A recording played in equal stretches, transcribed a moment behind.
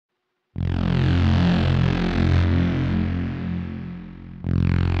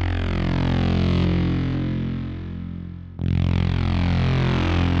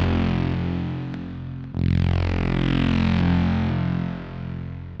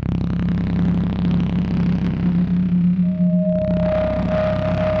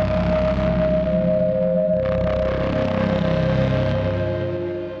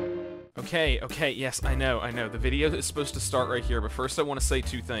Okay, yes, I know. The video is supposed to start right here, but first I want to say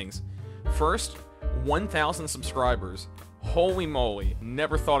two things. First, 1,000 subscribers. Holy moly,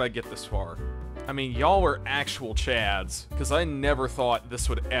 never thought I'd get this far. I mean, y'all are actual chads, because I never thought this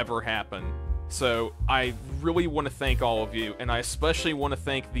would ever happen. So, I really want to thank all of you, and I especially want to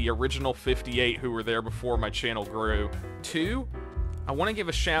thank the original 58 who were there before my channel grew. Two, I want to give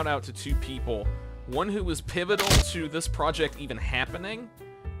a shout out to two people. One who was pivotal to this project even happening,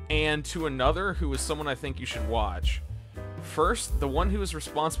 and to another who is someone I think you should watch. First, the one who is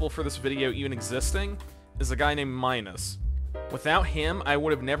responsible for this video even existing is a guy named Minus. Without him, I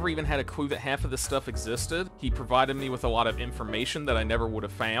would have never even had a clue that half of this stuff existed. He provided me with a lot of information that I never would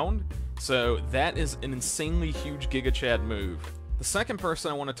have found, so that is an insanely huge GigaChad move. The second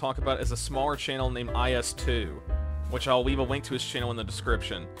person I want to talk about is a smaller channel named IS2, which I'll leave a link to his channel in the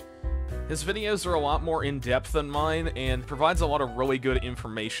description. His videos are a lot more in-depth than mine, and provides a lot of really good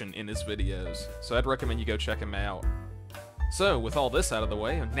information in his videos, so I'd recommend you go check him out. So, with all this out of the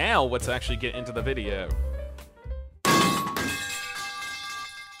way, now let's actually get into the video.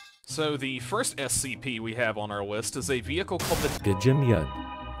 So, the first SCP we have on our list is a vehicle called the Giacchino.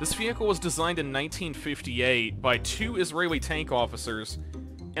 This vehicle was designed in 1958 by two Israeli tank officers,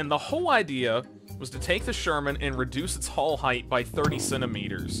 and the whole idea was to take the Sherman and reduce its hull height by 30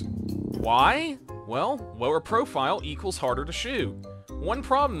 centimeters. Why? Well, lower profile equals harder to shoot. One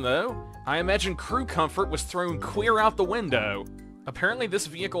problem though, I imagine crew comfort was thrown clear out the window. Apparently this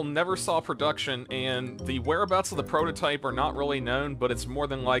vehicle never saw production, and the whereabouts of the prototype are not really known, but it's more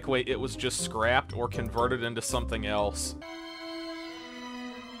than likely it was just scrapped or converted into something else.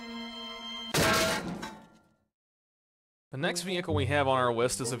 The next vehicle we have on our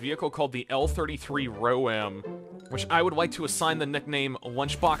list is a vehicle called the L-33 ROM, which I would like to assign the nickname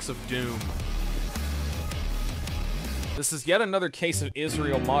Lunchbox of Doom. This is yet another case of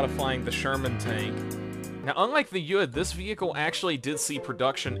Israel modifying the Sherman tank. Now, unlike the Yud, this vehicle actually did see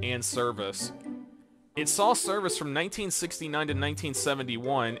production and service. It saw service from 1969 to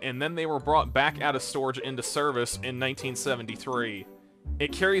 1971, and then they were brought back out of storage into service in 1973.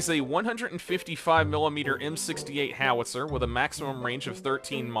 It carries a 155mm M68 howitzer with a maximum range of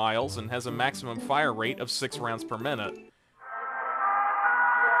 13 miles and has a maximum fire rate of 6 rounds per minute.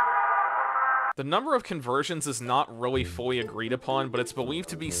 The number of conversions is not really fully agreed upon, but it's believed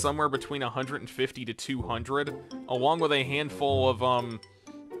to be somewhere between 150 to 200, along with a handful of,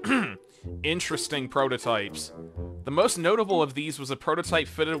 interesting prototypes. The most notable of these was a prototype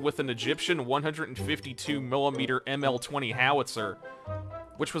fitted with an Egyptian 152mm ML-20 howitzer,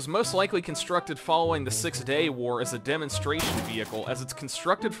 which was most likely constructed following the Six-Day War as a demonstration vehicle, as it's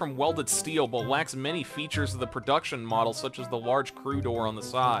constructed from welded steel but lacks many features of the production model, such as the large crew door on the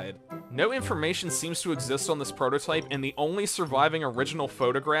side. No information seems to exist on this prototype, and the only surviving original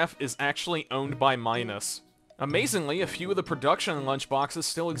photograph is actually owned by Minus. Amazingly, a few of the production lunchboxes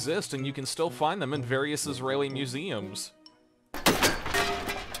still exist, and you can still find them in various Israeli museums.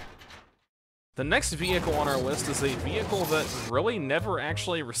 The next vehicle on our list is a vehicle that really never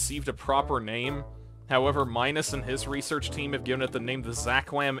actually received a proper name. However, Minus and his research team have given it the name the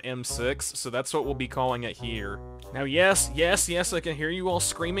Zaklam M6, so that's what we'll be calling it here. Now yes, I can hear you all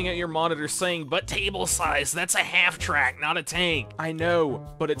screaming at your monitor saying, "But table size, that's a half-track, not a tank." I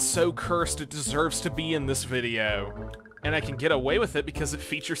know, but it's so cursed it deserves to be in this video. And I can get away with it because it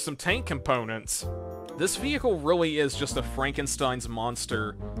features some tank components. This vehicle really is just a Frankenstein's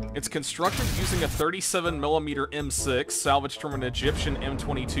monster. It's constructed using a 37mm M6 salvaged from an Egyptian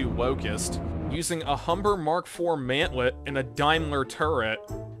M22 Locust, using a Humber Mark IV mantlet and a Daimler turret,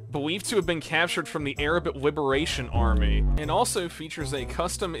 believed to have been captured from the Arab Liberation Army, and also features a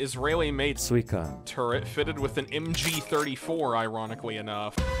custom Israeli-made Suica turret fitted with an MG34, ironically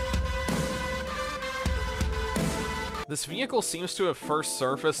enough. This vehicle seems to have first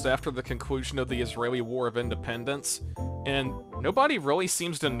surfaced after the conclusion of the Israeli War of Independence, and nobody really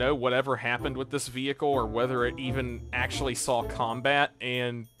seems to know whatever happened with this vehicle or whether it even actually saw combat,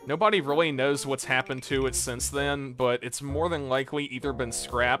 and nobody really knows what's happened to it since then, but it's more than likely either been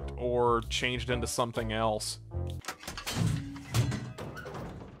scrapped or changed into something else.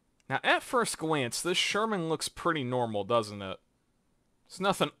 Now, at first glance, this Sherman looks pretty normal, doesn't it? There's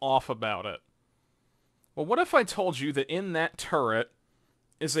nothing off about it. Well, what if I told you that in that turret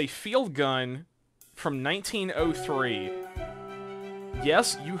is a field gun from 1903?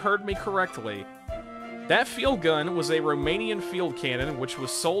 Yes, you heard me correctly. That field gun was a Romanian field cannon, which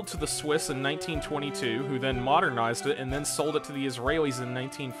was sold to the Swiss in 1922, who then modernized it and then sold it to the Israelis in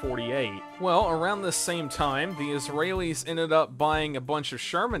 1948. Well, around this same time, the Israelis ended up buying a bunch of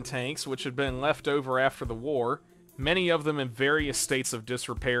Sherman tanks, which had been left over after the war, many of them in various states of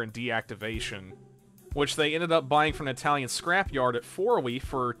disrepair and deactivation, which they ended up buying from an Italian scrapyard at Forley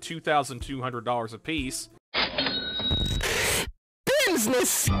for $2,200 apiece.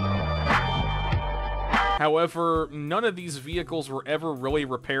 Business! However, none of these vehicles were ever really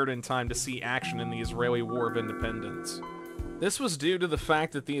repaired in time to see action in the Israeli War of Independence. This was due to the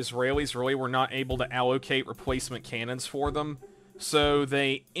fact that the Israelis really were not able to allocate replacement cannons for them, so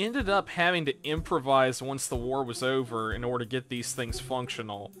they ended up having to improvise once the war was over in order to get these things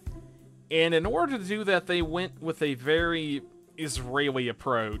functional. And in order to do that, they went with a very Israeli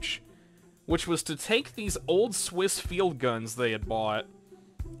approach, which was to take these old Swiss field guns they had bought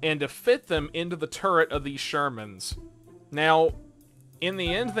and to fit them into the turret of these Shermans. Now, in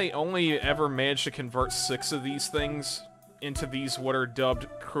the end, they only ever managed to convert 6 of these things into these what are dubbed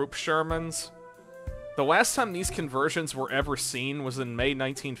Krupp Shermans. The last time these conversions were ever seen was in May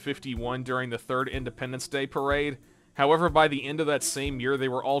 1951 during the 3rd Independence Day Parade. However, by the end of that same year, they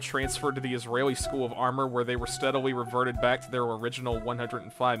were all transferred to the Israeli School of Armor, where they were steadily reverted back to their original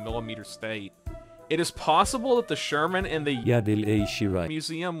 105mm state. It is possible that the Sherman in the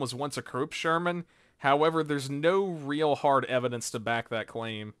museum was once a Krupp Sherman, however, there's no real hard evidence to back that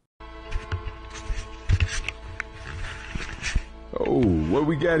claim. Oh, what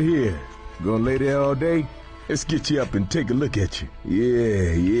we got here? Gonna lay there all day? Let's get you up and take a look at you.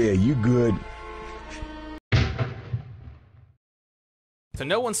 Yeah, you good. To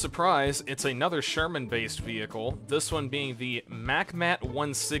no one's surprise, it's another Sherman-based vehicle, this one being the MacMat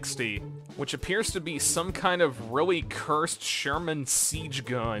 160, which appears to be some kind of really cursed Sherman siege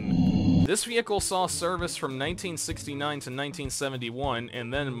gun. This vehicle saw service from 1969 to 1971,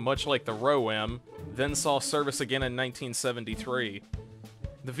 and then, much like the ROM, then saw service again in 1973.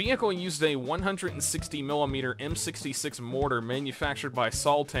 The vehicle used a 160mm M66 mortar manufactured by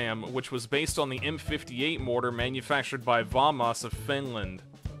Saltam, which was based on the M58 mortar manufactured by Vamos of Finland.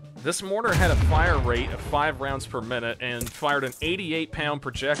 This mortar had a fire rate of 5 rounds per minute and fired an 88-pound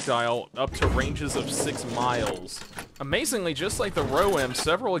projectile up to ranges of 6 miles. Amazingly, just like the ROM,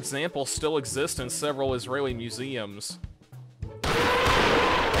 several examples still exist in several Israeli museums.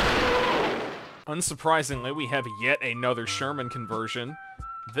 Unsurprisingly, we have yet another Sherman conversion.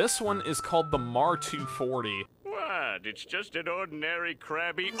 This one is called the MAR 240. What? It's just an ordinary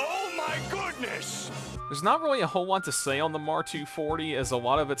crabby. Oh my goodness! There's not really a whole lot to say on the MAR 240, as a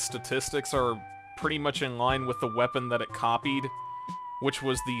lot of its statistics are pretty much in line with the weapon that it copied, which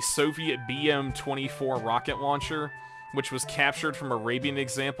was the Soviet BM-24 rocket launcher, which was captured from Arabian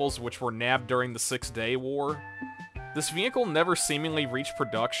examples which were nabbed during the 6-Day War. This vehicle never seemingly reached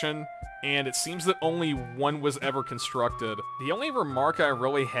production, and it seems that only one was ever constructed. The only remark I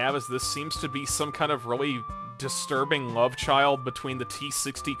really have is this seems to be some kind of really disturbing love child between the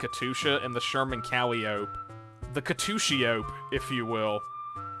T-60 Katusha and the Sherman Calliope. The Katushiope, if you will.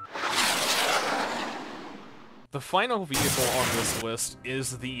 The final vehicle on this list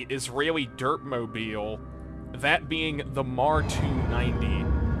is the Israeli Dirtmobile, that being the MAR 290.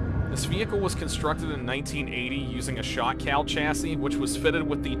 This vehicle was constructed in 1980 using a shot cow chassis, which was fitted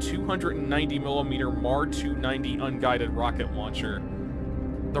with the 290mm MAR 290 unguided rocket launcher.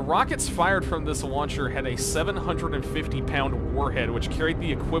 The rockets fired from this launcher had a 750-pound warhead, which carried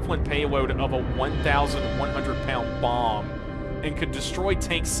the equivalent payload of a 1,100-pound bomb, and could destroy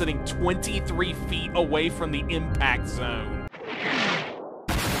tanks sitting 23 feet away from the impact zone.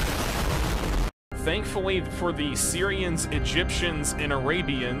 Thankfully for the Syrians, Egyptians, and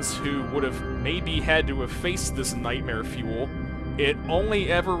Arabians, who would have maybe had to have faced this nightmare fuel, it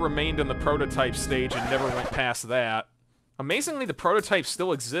only ever remained in the prototype stage and never went past that. Amazingly, the prototype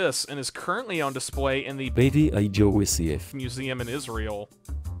still exists and is currently on display in the museum in Israel.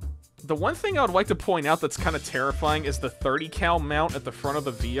 The one thing I would like to point out that's kind of terrifying is the 30 cal mount at the front of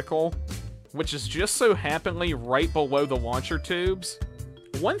the vehicle, which is just so happenly right below the launcher tubes.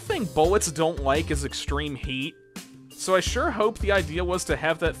 One thing bullets don't like is extreme heat, so I sure hope the idea was to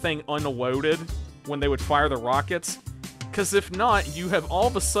have that thing unloaded when they would fire the rockets, because if not, you have all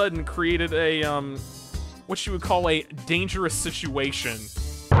of a sudden created a, what you would call a dangerous situation.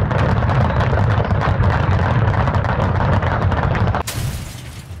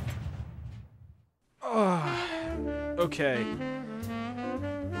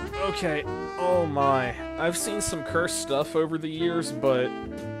 Okay, oh my. I've seen some cursed stuff over the years, but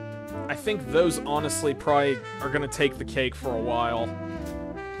I think those honestly probably are gonna take the cake for a while.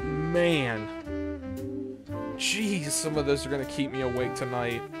 Man. Jeez, some of those are gonna keep me awake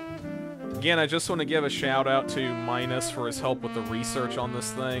tonight. Again, I just want to give a shout out to Minus for his help with the research on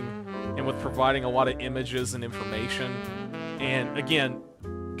this thing, and with providing a lot of images and information. And again,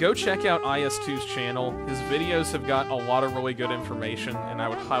 go check out IS2's channel. His videos have got a lot of really good information, and I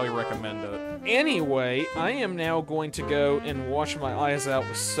would highly recommend it. Anyway, I am now going to go and wash my eyes out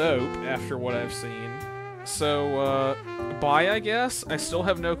with soap after what I've seen. So, bye, I guess? I still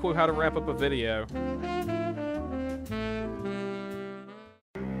have no clue how to wrap up a video.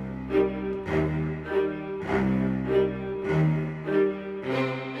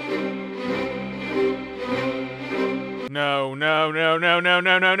 No, no, no, no, no,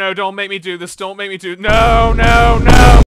 no, no, no, don't make me do this, don't make me do— No, no, no!